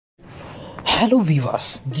Hello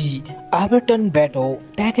viewers, the Everton Beto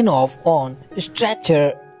taken off on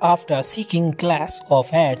stretcher after seeking clash of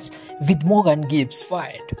heads with Morgan Gibbs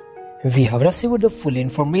White. We have received the full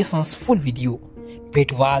information's full video.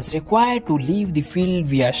 Beto was required to leave the field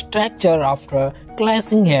via stretcher after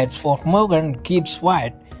clashing heads for Morgan Gibbs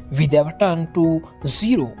White with Everton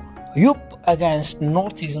 2-0 up against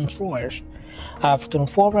Nottingham Forest. Everton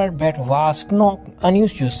forward Beto was knocked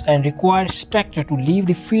unconscious and required stretcher to leave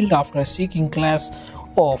the field after seeking clash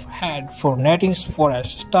of head for Nottingham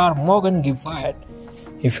Forest star Morgan Gibbs White.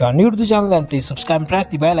 If you are new to the channel, then please subscribe and press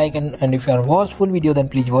the bell icon, and if you are watched full video, then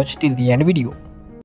please watch till the end video.